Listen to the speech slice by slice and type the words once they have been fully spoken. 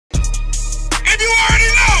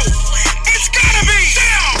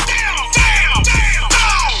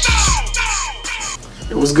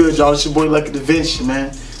What's good, y'all? It's your boy Lucky Da Vinci,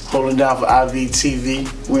 man. Holding down for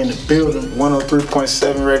IVTV. We're in the building,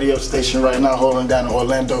 103.7 radio station right now, holding down in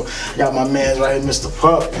Orlando. Got my man right here, Mr.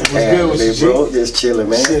 Pupp. What's good with you, bro? Just chilling,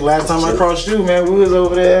 man. Shit, last time I crossed you, man, we was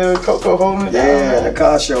over there at Coco holding it down. Yeah, the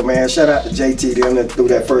car show, man. Shout out to JT, them that threw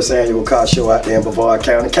that first annual car show out there in Brevard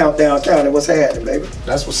County. Countdown County, what's happening, baby?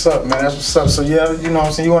 That's what's up, man. That's what's up. So, yeah, you know what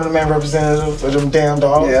I'm saying? You one of the main representatives of them damn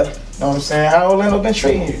dogs. Yeah. You know what I'm saying? How Orlando been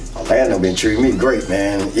treating you? Orlando been treating me great,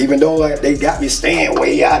 man. Even though they got me staying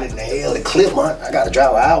way out in the hell of Clipmont, I got to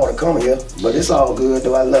drive an hour to come here. But it's all good,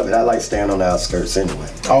 though. I love it. I like staying on the outskirts anyway.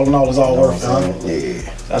 All in all, it's all worth it, huh? Yeah.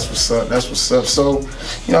 That's what's up. That's what's up. So,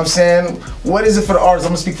 you know what I'm saying? What is it for the artists?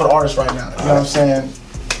 I'm going to speak for the artists right now. You know what I'm saying?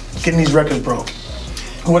 Getting these records, bro.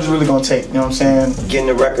 What is it really going to take? You know what I'm saying? Getting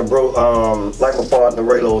the record, bro. Like my partner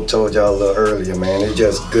Raylo told y'all a little earlier, man. It's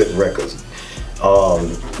just good records.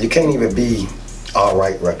 You can't even be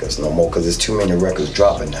alright records no more because there's too many records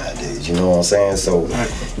dropping nowadays, you know what I'm saying? So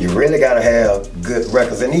you really gotta have good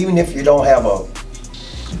records, and even if you don't have a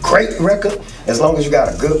great record, as long as you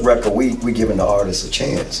got a good record, we giving the artists a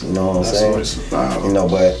chance, you know what I'm saying? What it's about. You know,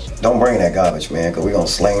 but don't bring that garbage, man, because we gonna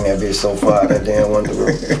slang that bitch so far that damn one through.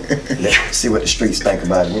 Let's see what the streets think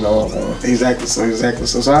about it, you know what I'm saying? Exactly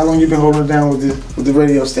so. So how long you been holding it down with the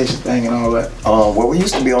radio station thing and all that? Well, we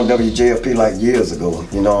used to be on WJFP like years ago,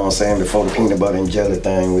 you know what I'm saying, before the peanut butter and jelly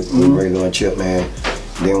thing with Raylo and Chip, man.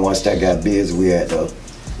 Then once that got busy, we had to,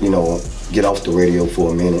 you know, get off the radio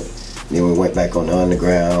for a minute. Then we went back on the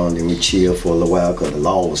underground, and we chilled for a little while because the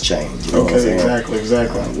law was changed. You know what I'm saying?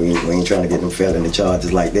 Exactly. We ain't trying to get them felony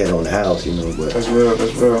charges like that on the house, you know. But that's real.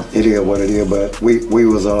 It is what it is. But we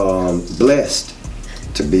was blessed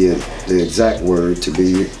to be the exact word to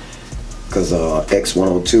be, because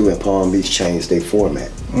X102 and Palm Beach changed their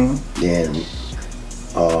format. Then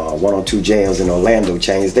 102 Jams in Orlando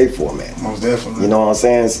changed their format. Most definitely. You know what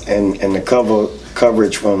I'm saying? And the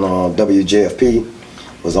coverage from WJFP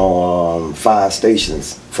was on 5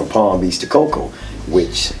 stations from Palm Beach to Cocoa,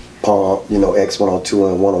 which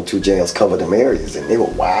X102 and 102 Jams covered them areas, and they were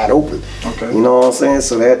wide open. Okay. You know what I'm saying?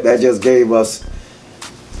 So that just gave us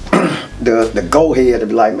the go ahead to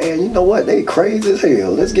be like, man, you know what? They crazy as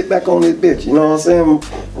hell. Let's get back on this bitch. You know what I'm saying?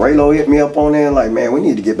 Raylo hit me up on there like, man, we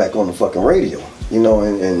need to get back on the fucking radio. You know,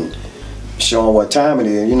 and show them what time it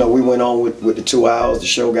is. You know, we went on with the 2 hours. The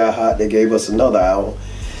show got hot. They gave us another hour.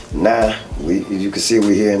 Now, you can see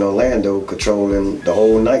we're here in Orlando controlling the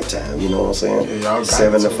whole nighttime, you know what I'm saying? Yeah, y'all got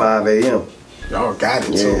 7 to 5 a.m. Y'all got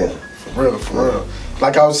it, yeah. Too. For real.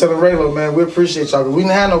 Like I was telling Raylo, man, we appreciate y'all, because we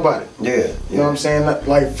didn't have nobody. Yeah. You know what I'm saying?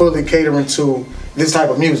 Like, fully catering to this type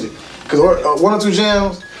of music. Because 102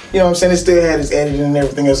 Jams, you know what I'm saying, it still had its editing and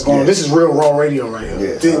everything else going on. This is real raw radio right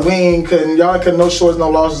here. Yeah. Y'all couldn't, no shorts, no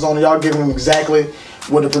losses on it. Y'all giving them exactly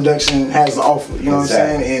what the production has to offer. You know what I'm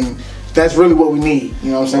saying? And that's really what we need,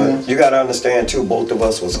 you know what I'm saying? You gotta understand too, both of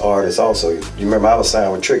us was artists also. You remember I was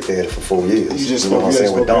signed with Trick Daddy for 4 years. You know what I'm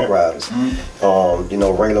saying, with Dump Riders. You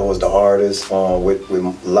know, Raylo was the artist with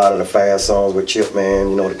a lot of the fast songs with Chip, man,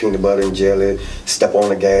 you know, the peanut butter and jelly, Step on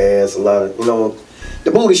the Gas, a lot of, you know,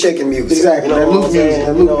 the booty shaking music. Exactly, you know that loop music.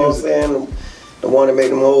 You know what I'm saying? The one that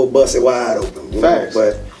made them whole busted wide open. You know?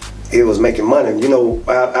 But it was making money. You know,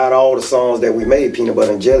 out of all the songs that we made, Peanut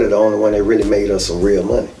Butter and Jelly, the only one that really made us some real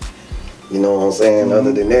money. You know what I'm saying?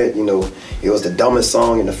 Other than that, you know, it was the dumbest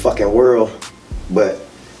song in the fucking world, but,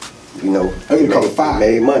 you know, it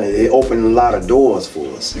made money. It opened a lot of doors for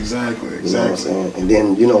us. Exactly. You know what I'm saying? And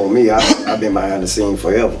then, you know, me, I've been behind the scene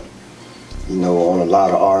forever, you know, on a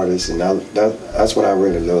lot of artists, and that's what I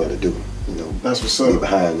really love to do. You know, that's what's up. Be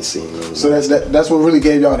behind the scenes. So that's what really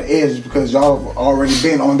gave y'all the edge, because y'all have already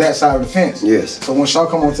been on that side of the fence. Yes. So once y'all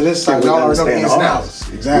come onto this side, y'all already know the ins and outs.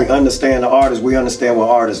 Exactly. We understand the artists. We understand what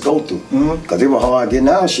artists go through. Because it was hard getting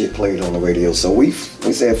our shit played on the radio. So we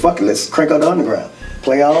said, fuck it, let's crank out the underground,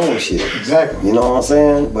 play our own shit. Exactly. You know what I'm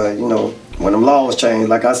saying? But you know, when them laws change,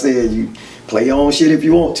 like I said, you play your own shit if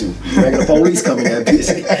you want to. You ain't the police coming that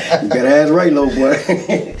bitch. You better ask Raylo,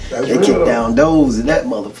 boy. They kick down doors in that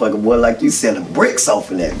motherfucker, boy, like you selling bricks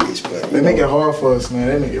off in that bitch. But they make it hard for us, man.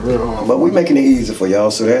 They make it real hard. But we making it easy for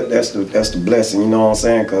y'all, so that's the blessing. You know what I'm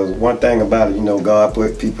saying? Because one thing about it, you know, God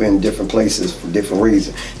put people in different places for different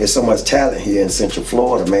reasons. There's so much talent here in Central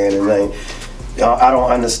Florida, man, and I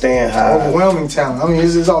don't understand how overwhelming talent. I mean,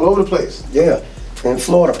 it's all over the place. Yeah, in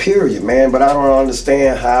Florida, period, man. But I don't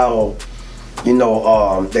understand how, you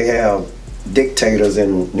know, they have dictators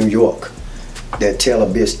in New York that tell a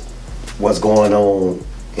bitch what's going on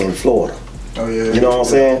in Florida. Oh yeah. You know what I'm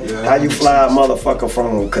saying? Yeah, how you fly a motherfucker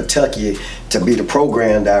from Kentucky to be the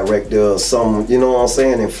program director or some, you know what I'm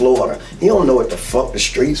saying, in Florida. He don't know what the fuck the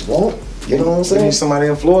streets want. You know what I'm saying? You need somebody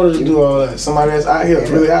in Florida to do all that. Somebody that's out here,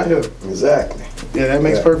 really out here. Exactly. Yeah, that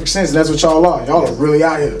makes perfect sense. And that's what y'all are. Y'all are really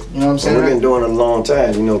out here. You know what I'm saying? And we've been doing it a long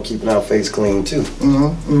time, you know, keeping our face clean too.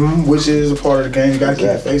 Which is a part of the game. You gotta keep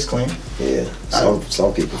your face clean. Yeah.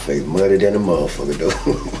 Some people face muddy than a motherfucker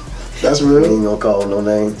though. That's real. We ain't gonna call no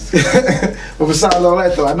names. But besides all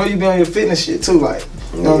that though, I know you be on your fitness shit too, like,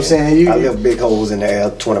 you know what I'm saying? I lift big holes in the air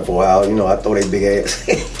 24 hours, you know, I throw they big ass.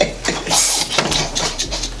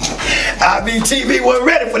 IVTV wasn't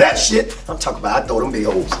ready for that shit. I'm talking about I throw them big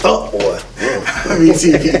holes up, boy.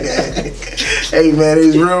 IVTV, man. Hey man,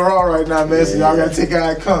 it's real raw right now, man. So y'all gotta take it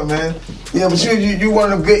how it come, man. Yeah, but you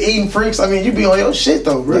one of them good eating freaks. I mean, you be on your shit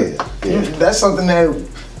though, bro. That's something that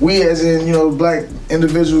we, as in, you know, black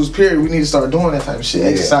individuals, period, we need to start doing that type of shit.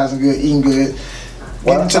 Exercising good, eating good.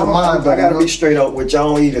 Getting to the mind, but I gotta be straight up with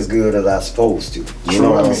y'all. Don't eat as good as I'm supposed to. You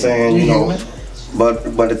know what I'm saying? You know. But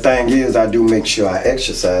the thing is, I do make sure I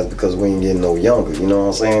exercise because we ain't getting no younger. You know what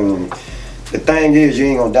I'm saying? The thing is, you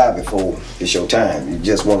ain't gonna die before it's your time. You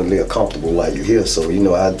just want to live comfortable while you're here. So, you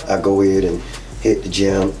know, I go ahead and hit the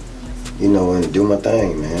gym, you know, and do my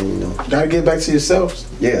thing, man. You know. Gotta get back to yourself.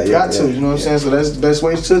 Yeah, you got to. You know what I'm saying? So that's the best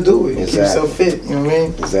way to do it. Keep yourself fit. You know what I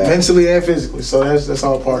mean? Exactly. Mentally and physically. So that's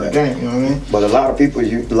all part of the game. You know what I mean? But a lot of people,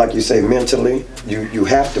 like you say, mentally, you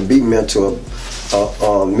have to be mentally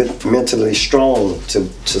strong to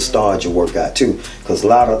start your workout too, because a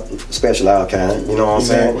lot of, especially our kind, you know what I'm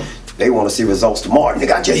saying, they want to see results tomorrow.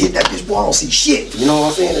 Nigga, I just hit that bitch, boy, I don't see shit. You know what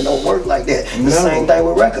I'm saying? It don't work like that. The same thing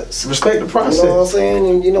with records. Respect the process. You know what I'm saying?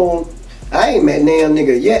 And you know, I ain't met damn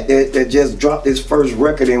nigga yet that just dropped his first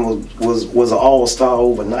record and was an all-star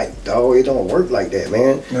overnight. Dog, it don't work like that,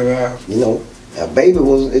 man. Never have. You know, a baby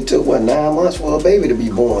it took what, 9 months for a baby to be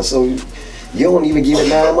born. So you don't even give it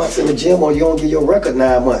 9 months in the gym, or you don't give your record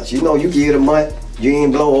 9 months. You know, you give it a month, you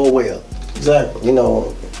ain't blow all well. Exactly. You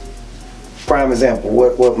know, prime example,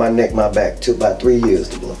 what my neck, my back took about 3 years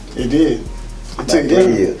to blow. It did. It took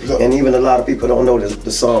 3 years. And even a lot of people don't know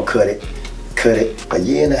the song Cut It a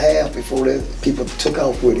year and a half before the people took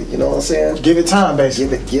off with it. You know what I'm saying? Give it time,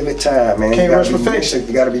 basically. Give it time, man. Can't rush perfection.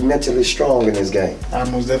 You got to be mentally strong in this game. I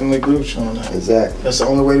most definitely agree with you on that. Exactly. That's the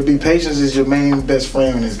only way to be patient. Is your main best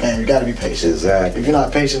friend in this game. You got to be patient. Exactly. If you're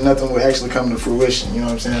not patient, nothing will actually come to fruition. You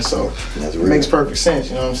know what I'm saying? So it makes perfect sense.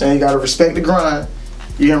 You know what I'm saying? You got to respect the grind.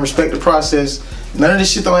 You got to respect the process. None of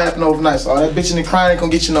this shit don't happen overnight. So all that bitching and crying ain't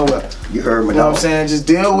gonna get you nowhere. You heard me. You know what I'm saying? Just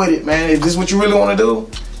deal with it, man. If this is what you really want to do,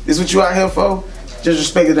 this is what you out here for. Just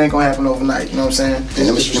respect it ain't gonna happen overnight, you know what I'm saying?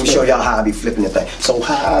 Let me show y'all how I be flipping the thing. So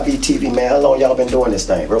how IVTV, man, how long y'all been doing this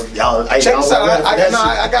thing, bro? Y'all check this out.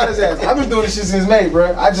 I got his ass. I've been doing this shit since May,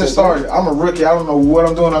 bro. I just started. I'm a rookie. I don't know what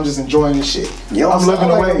I'm doing. I'm just enjoying this shit. I'm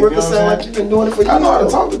living away. You know what I'm saying? Like you've been doing it for years. I know how to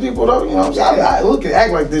talk to people though, you know what I'm saying? I look and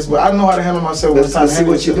act like this, but I know how to handle myself when it's time to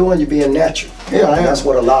handle what you're doing, you're being natural. Yeah, I am. That's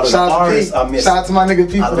what a lot of the artists are missing. Shout out to my nigga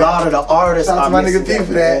P for that. A lot of the artists are missing. Shout out to my nigga P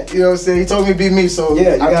for that. You know what I'm saying? He told me to be me, so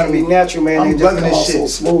yeah, you gotta be natural, man. I'm loving this shit. So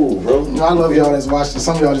smooth, bro. You know, I love y'all that's watching.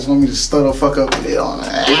 Some of y'all just want me to stutter fuck up with it on.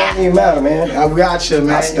 It don't even matter, man. I got you,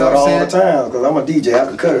 man. I stutter all the time because I'm a DJ. I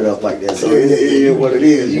can cut it up like that. So it is what it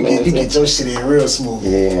is. You get your shit in real smooth.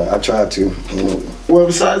 Yeah, I try to. You know. Well,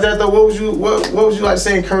 besides that though, what would you like to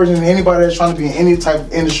say encouraging to anybody that's trying to be in any type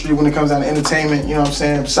of industry when it comes down to entertainment? You know what I'm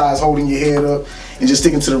saying? Besides holding your head up and just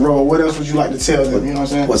sticking to the road, what else would you like to tell them? You know what I'm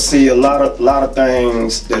saying? Well, see, a lot of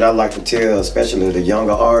things that I like to tell, especially the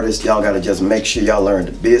younger artists, y'all gotta just make sure y'all learn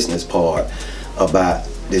the business part about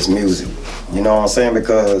this music. You know what I'm saying?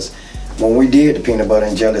 Because when we did the Peanut Butter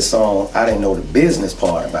and Jelly song, I didn't know the business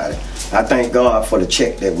part about it. I thank God for the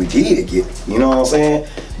check that we did get. You know what I'm saying?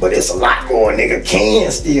 But it's a lot more nigga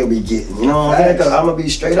can still be getting. You know what I'm saying? Because I'm gonna be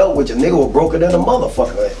straight up with you. Nigga was broker than a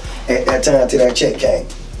motherfucker at that time till that check came.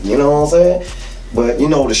 You know what I'm saying? But you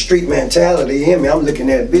know, the street mentality in me, I'm looking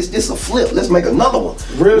at, bitch, this a flip. Let's make another one.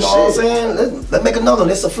 Real shit. You know what I'm saying? Let's make another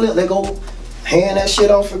one. It's a flip. They go hand that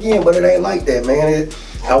shit off again, but it ain't like that, man.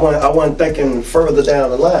 I wasn't thinking further down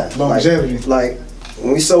the line. Longevity. Like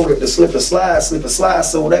when we sold it to Slip and Slide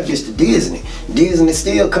sold that bitch to Disney. Disney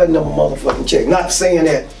still cutting them a motherfucking check. Not saying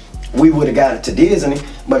that we would have got it to Disney,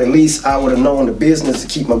 but at least I would have known the business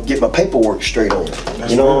to get my paperwork straight on.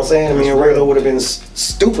 You know what I'm saying? Me and Raylo would have been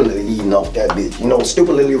stupidly eating off that bitch. You know,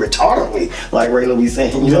 stupidly retardedly, like Raylo be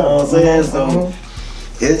saying. You know what I'm saying? So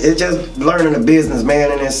it's just learning the business,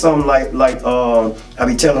 man, and it's something like I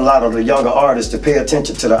be telling a lot of the younger artists to pay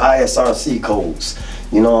attention to the ISRC codes.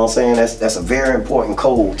 You know what I'm saying? That's a very important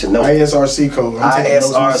code to know. ISRC code.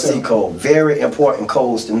 ISRC code. Very important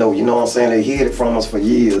codes to know. You know what I'm saying? They hid it from us for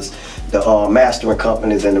years. The mastering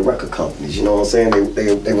companies and the record companies. You know what I'm saying?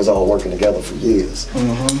 They was all working together for years.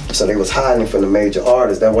 So they was hiding from the major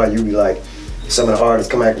artists. That's why you be like, some of the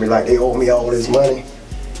artists come at me like, they owe me all this money.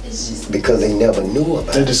 Because they never knew about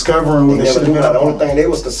it. They're discovering what they should have been. The only thing they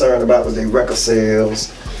was concerned about was their record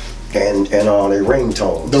sales and their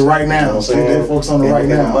ringtones. The right now. You know what I'm saying? They focus on the right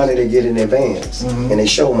now. And the money they get in advance. And they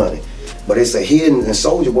show money. But it's a hidden, and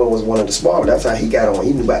Soulja Boy was one of the smart. That's how he got on.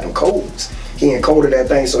 He knew about them codes. He encoded that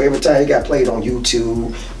thing, so every time he got played on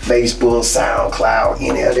YouTube, Facebook, SoundCloud,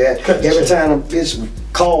 any of that, every time a bitch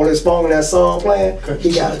called his phone and that song playing,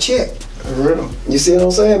 he got a check. You see what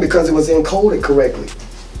I'm saying? Because it was encoded correctly.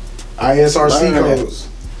 ISRC codes.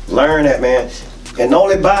 Learn that, man. And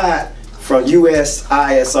only buy it from usisrc.org,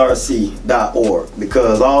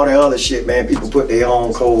 because all the other shit, man, people put their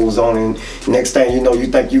own codes on, and next thing you know, you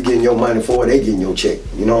think you getting your money for it, they getting your check.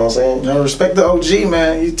 You know what I'm saying? Now, respect the OG,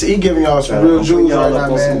 man. He giving y'all some real jewels right now,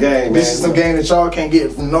 man. This is some game that y'all can't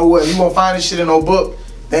get from nowhere. You won't find this shit in no book.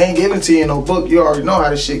 They ain't giving it to you in no book. You already know how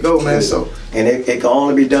this shit go, man. So, and it can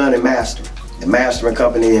only be done in mastering. The mastering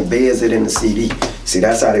company embeds it in the CD. See,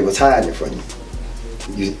 that's how they was hiding it from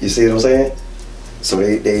you. You see what I'm saying? So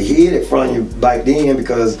they hid it from you back then,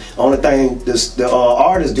 because only thing the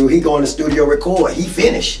artist do, he go in the studio record, he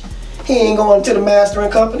finish. He ain't going to the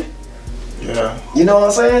mastering company. Yeah. You know what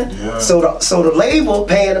I'm saying? Yeah. So the label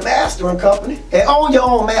paying the mastering company, and own your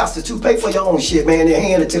own master too. Pay for your own shit, man. And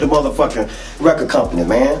hand it to the motherfucking record company,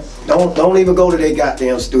 man. Don't even go to their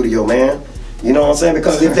goddamn studio, man. You know what I'm saying?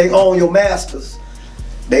 Because if they own your masters,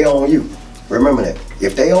 they own you. Remember that.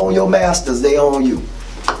 If they own your masters, they own you.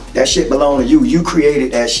 That shit belong to you. You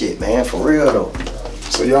created that shit, man. For real though.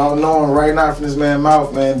 So y'all knowing right now from this man's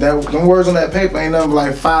mouth, man, that them words on that paper ain't nothing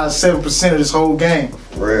like 5-7% of this whole game.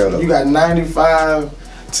 For real though. You got 95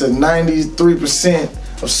 to 93%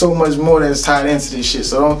 of so much more that's tied into this shit.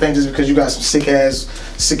 So don't think just because you got some sick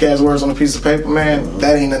ass words on a piece of paper, man,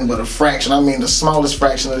 that ain't nothing but a fraction. I mean, the smallest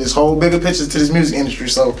fraction of this whole bigger picture to this music industry.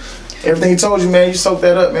 So everything he told you, man, you soak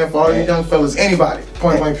that up, man, for all you young fellas, anybody,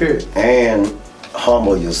 point blank period. And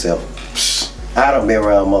humble yourself. I done been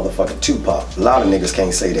around motherfucking Tupac. A lot of niggas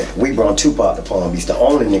can't say that. We brought Tupac to Palm Beach. The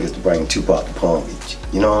only niggas to bring Tupac to Palm Beach.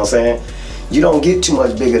 You know what I'm saying? You don't get too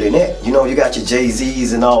much bigger than that. You know, you got your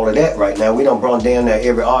Jay-Z's and all of that right now. We done brought down there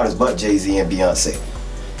every artist but Jay-Z and Beyonce.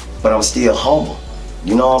 But I'm still humble.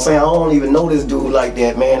 You know what I'm saying? I don't even know this dude like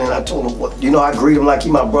that, man. And I told him, what, you know, I greet him like he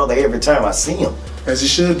my brother every time I see him. As it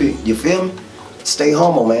should be. You feel me? Stay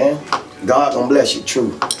humble, man. God gonna bless you.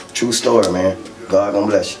 True story, man. God gonna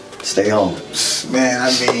bless you. Stay humble. Man,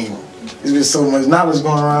 I mean, there's been so much knowledge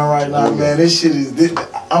going around right now, man. This shit is,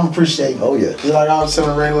 I'm appreciating. Oh yeah. Just like I was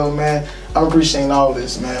telling Raylo, man, I'm appreciating all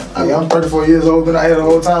this, man. I mean, I'm 34 years old, been out here the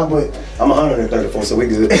whole time, but I'm 134, so we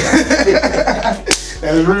good.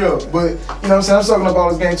 That's real. But, you know what I'm saying? I'm soaking up all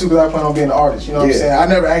this game too, because I plan on being an artist. You know what I'm saying? I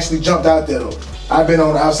never actually jumped out there though. I've been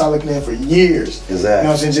on the outside looking in for years. Exactly. You know what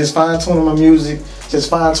I'm saying? Just fine-tuning my music, just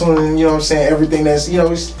fine-tuning, you know what I'm saying, everything that's, you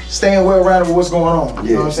know, staying well-rounded with what's going on.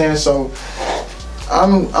 You know what I'm saying? So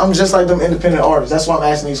I'm just like them independent artists. That's why I'm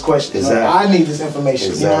asking these questions. Exactly. Like, I need this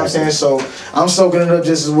information. You know what I'm saying? So I'm soaking it up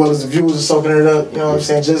just as well as the viewers are soaking it up. You know what I'm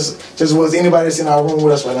saying? Just as well as anybody that's in our room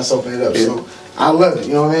with us right now soaking it up. So I love it.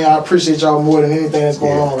 You know what I mean? I appreciate y'all more than anything that's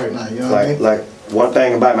going on right now. You know what I mean? Like one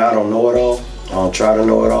thing about me, I don't know it all. I don't try to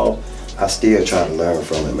know it all. I still try to learn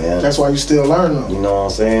from it, man. That's why you still learn though. You know what I'm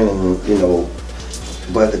saying? And you know,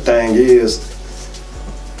 but the thing is,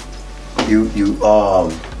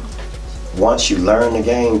 once you learn the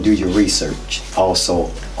game, do your research.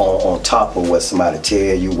 Also, on top of what somebody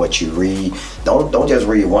tell you, what you read. Don't just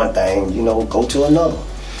read one thing. You know, go to another.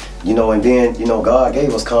 You know, and then you know, God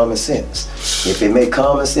gave us common sense. If it make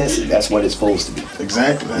common sense, that's what it's supposed to be.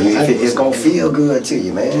 Exactly. It's gonna feel good to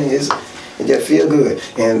you, man. It just feel good.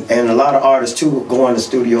 And a lot of artists too go in the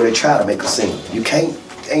studio, they try to make a single. You can't,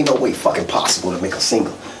 ain't no way fucking possible to make a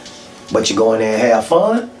single. But you go in there and have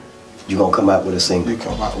fun, you gonna come out with a single. You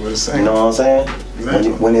come out with a single. You know what I'm saying?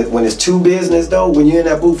 Exactly. When it's true business though, when you're in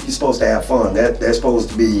that booth, you're supposed to have fun. That's supposed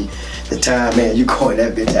to be the time, man. You go in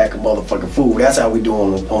that bitch act a motherfucking fool. That's how we do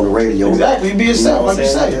on the radio. Exactly, you be yourself, like you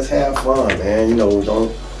say. Just have fun, man. You know,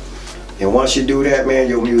 don't. And once you do that, man,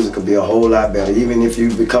 your music will be a whole lot better. Even if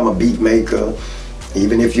you become a beat maker,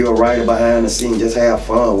 even if you're a writer behind the scene, just have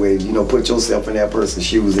fun with it. You know, put yourself in that person's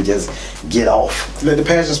shoes and just get off. Let the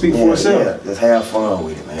passion speak for itself. Yeah, just have fun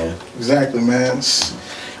with it, man. Exactly, man.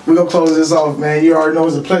 We're gonna close this off, man. You already know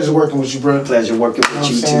it's a pleasure working with you, bro. Pleasure working with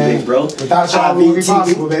you too, big bro. Without y'all, it wouldn't be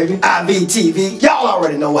possible, baby. IVTV. Y'all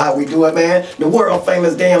already know how we do it, man. The world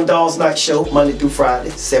famous Damn Dogs Night Show, Monday through Friday,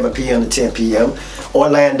 7 p.m. to 10 p.m.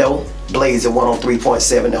 Orlando,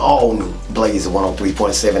 Blazin103.7, the all new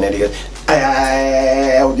Blazin103.7 it is.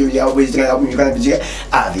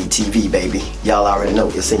 IVTV, baby. Y'all already know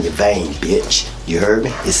it's in your vein, bitch. You heard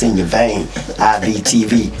me? It's in your vein.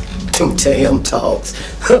 IVTV. Them damn dogs.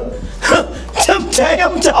 Them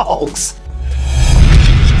damn dogs.